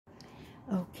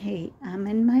Okay, I'm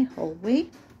in my hallway,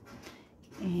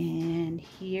 and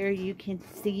here you can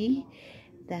see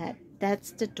that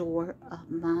that's the door of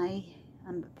my,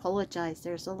 I apologize,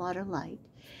 there's a lot of light.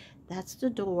 That's the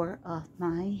door of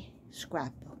my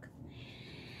scrapbook.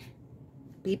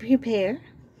 Be prepared.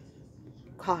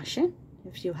 Caution,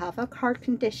 if you have a heart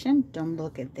condition, don't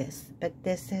look at this. But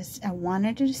this is, I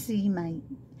wanted to see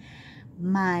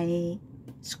my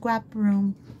scrap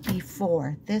room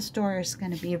before. This door is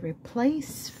going to be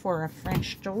replaced for a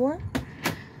French door,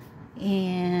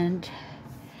 and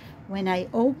when I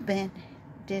open,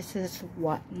 this is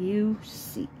what you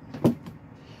see.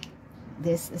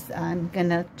 This is, I'm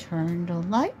gonna turn the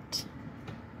light,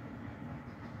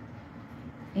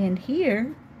 and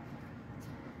here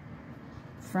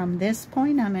from this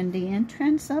point, I'm in the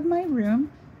entrance of my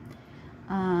room.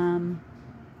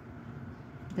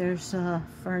 There's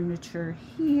furniture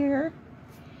here.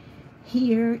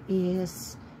 Here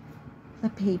is the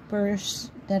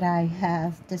papers that I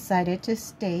have decided to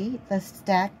stay. The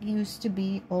stack used to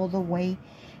be all the way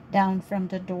down from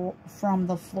the door, from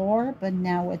the floor, but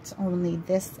now it's only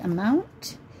this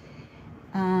amount.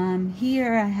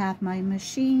 Here I have my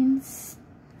machines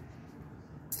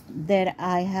that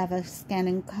I have a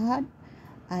scanning card.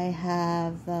 I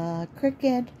have a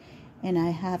Cricut, and I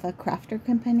have a Crafter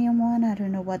companion one. I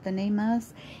don't know what the name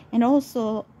is. And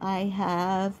also I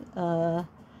have a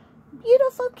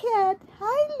beautiful cat.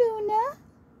 Hi, Luna.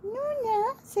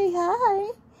 Luna, say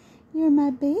hi. You're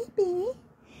my baby.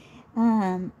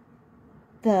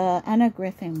 The Anna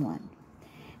Griffin one.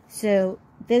 So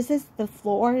this is, the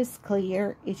floor is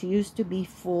clear. It used to be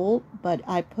full, but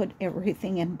I put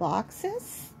everything in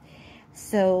boxes.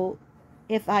 So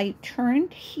if I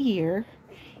turned here,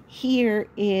 here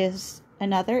is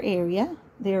another area.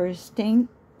 There is things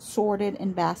sorted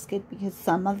in basket because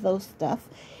some of those stuff,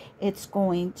 it's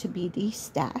going to be the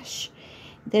stash.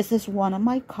 This is one of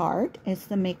my cart. It's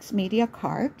the mixed media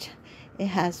cart. It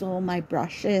has all my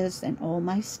brushes and all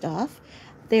my stuff.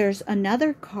 There's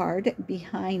another card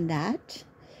behind that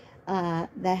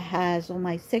that has all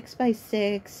my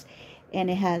 6x6, and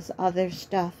it has other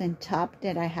stuff in top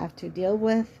that I have to deal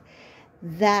with.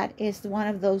 That is one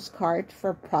of those cards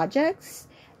for projects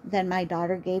that my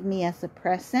daughter gave me as a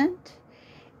present.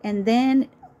 And then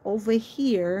over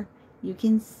here, you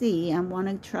can see, I want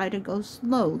to try to go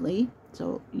slowly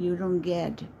so you don't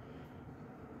get,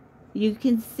 you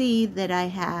can see that I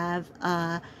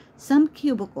have some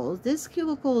cubicles. These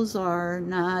cubicles are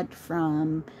not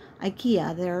from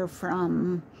IKEA. They're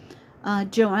from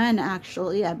Joann,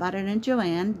 actually. I bought it in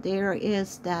Joann. There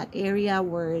is that area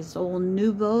where it's all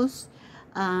Nubos.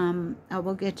 I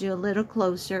will get you a little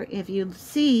closer. If you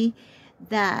see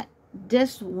that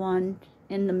this one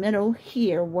in the middle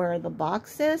here where the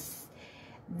box is,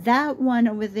 that one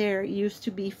over there used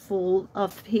to be full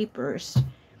of papers.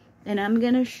 And I'm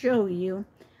going to show you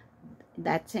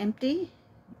that's empty.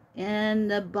 And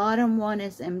the bottom one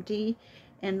is empty.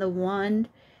 And the one,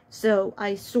 so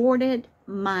I sorted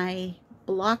my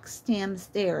block stamps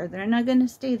there. They're not going to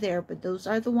stay there, but those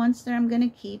are the ones that I'm going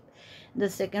to keep. The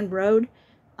second row,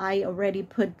 I already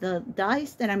put the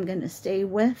dies that I'm going to stay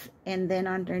with, and then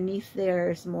underneath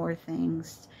there's more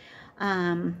things.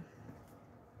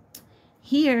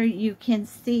 Here you can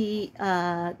see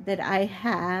that I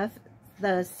have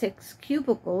the 6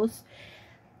 cubicles.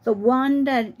 The one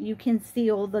that you can see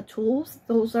all the tools,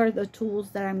 those are the tools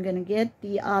that I'm going to get.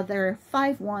 The other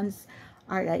 5 ones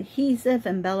are adhesive,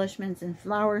 embellishments, and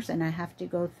flowers, and I have to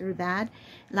go through that.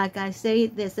 Like I say,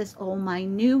 this is all my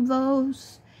Nouveaux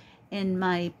and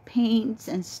my paints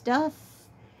and stuff,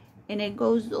 and it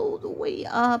goes all the way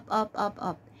up, up, up,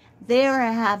 up. There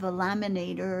I have a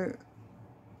laminator,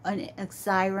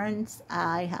 sirens.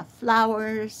 I have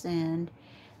flowers, and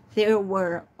there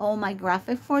were all my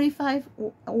graphic 45,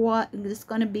 what is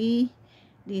going to be.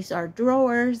 These are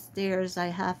drawers. There's, I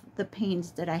have the paints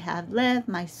that I have left,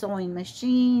 my sewing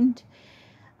machine.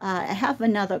 I have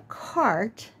another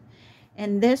cart,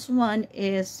 and this one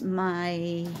is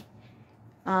my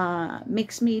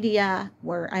mixed media,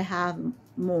 where I have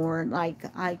more, like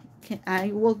I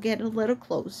will get a little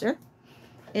closer.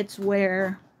 It's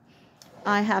where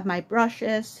I have my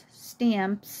brushes,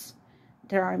 stamps.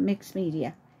 There are mixed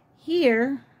media.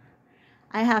 Here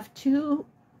I have 2,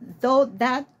 though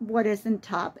that what is in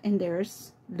top, and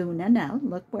there's Luna now.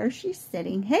 Look where she's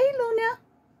sitting. Hey, Luna.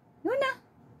 Luna,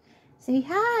 say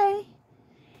hi.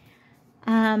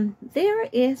 There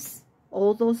is,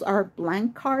 all those are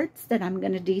blank cards that I'm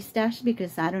going to destash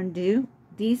because I don't do.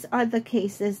 These are the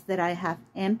cases that I have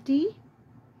empty.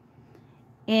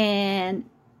 And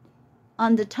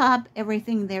on the top,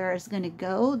 everything there is going to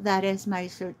go. That is my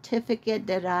certificate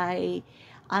that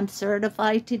I'm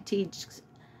certified to teach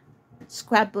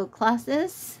scrapbook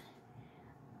classes.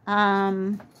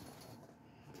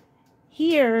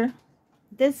 Here,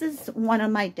 this is one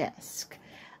of my desks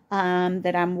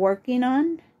that I'm working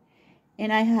on.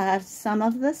 And I have some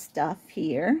of the stuff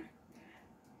here.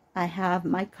 I have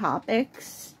my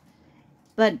Copics.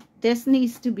 But this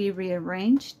needs to be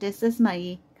rearranged. This is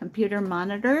my computer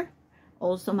monitor.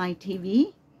 Also my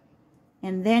TV.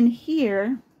 And then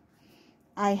here,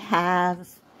 I have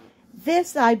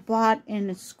this I bought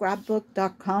in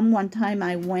scrapbook.com. One time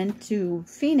I went to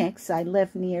Phoenix. I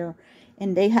live near,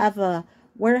 and they have a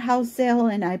warehouse sale,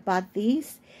 and I bought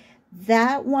these.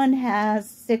 That one has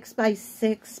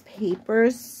 6x6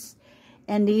 papers,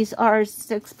 and these are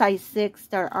 6x6.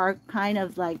 There are kind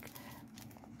of like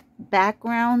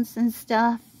backgrounds and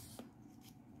stuff.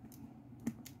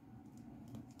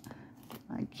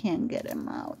 I can't get them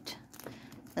out.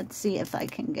 Let's see if I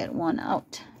can get one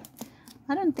out.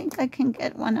 I don't think I can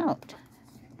get one out.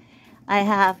 I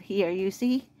have here, you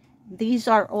see, these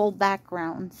are all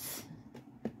backgrounds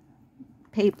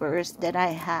papers that I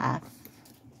have.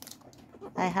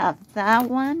 I have that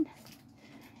one.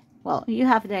 Well, you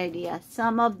have the idea.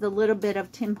 Some of the little bit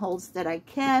of Tim Holtz that I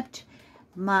kept.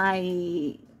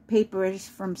 My papers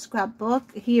from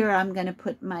scrapbook. Here I'm going to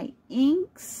put my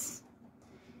inks.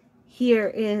 Here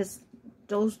is,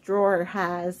 those drawer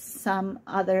has some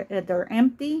other, they're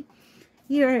empty.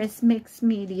 Here is mixed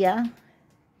media.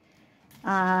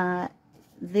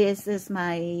 This is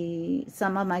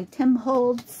some of my Tim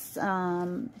Holtz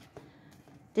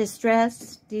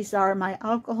distress. These are my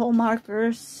alcohol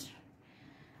markers.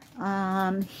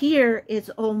 Here is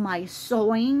all my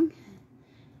sewing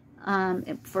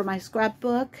for my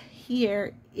scrapbook.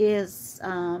 Here is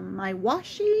my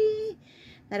washi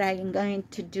that I am going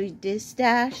to do this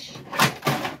stash.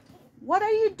 What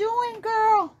are you doing,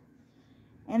 girl?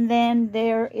 And then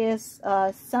there is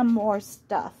some more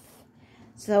stuff.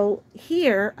 So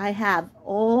here I have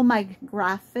all my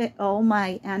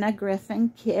Anna Griffin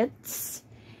kits.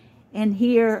 And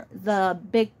here the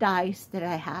big dies that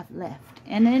I have left.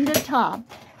 And in the top,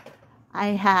 I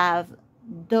have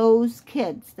those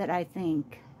kits that I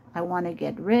think I want to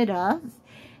get rid of.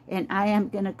 And I am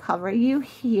going to cover you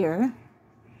here.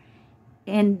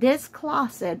 In this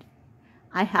closet,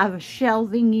 I have a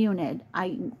shelving unit.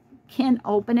 I can't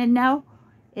open it now.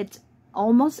 It's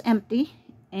almost empty.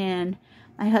 And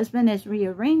my husband is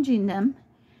rearranging them.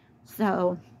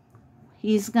 So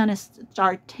he's going to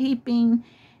start taping.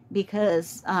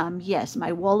 Because, yes,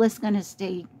 my wall is going to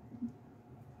stay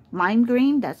lime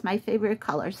green. That's my favorite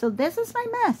color. So this is my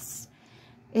mess.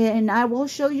 And I will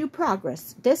show you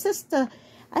progress. This is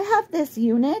I have this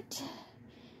unit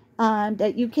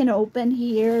that you can open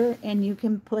here. And you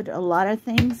can put a lot of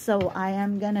things. So I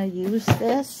am going to use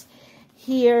this.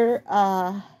 Here,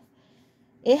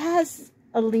 it has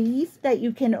a leaf that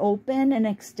you can open and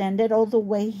extend it all the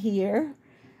way here.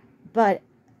 But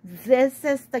this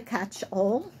is the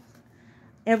catch-all.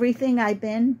 Everything I've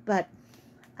been, but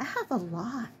I have a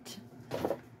lot.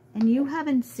 And you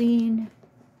haven't seen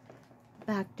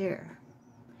back there.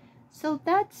 So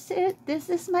that's it. This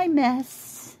is my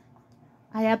mess.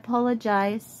 I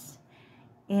apologize.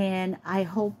 And I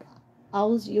hope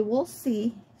you will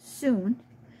see soon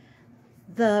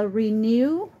the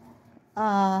Renew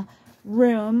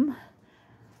room.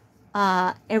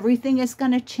 Everything is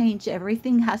going to change.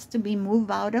 Everything has to be moved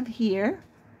out of here.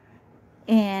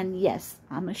 And yes,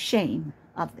 I'm ashamed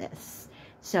of this.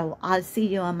 So I'll see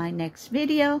you on my next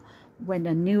video with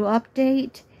a new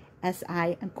update as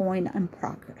I am going in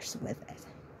progress with it.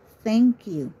 Thank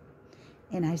you.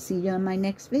 And I see you on my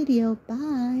next video.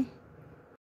 Bye.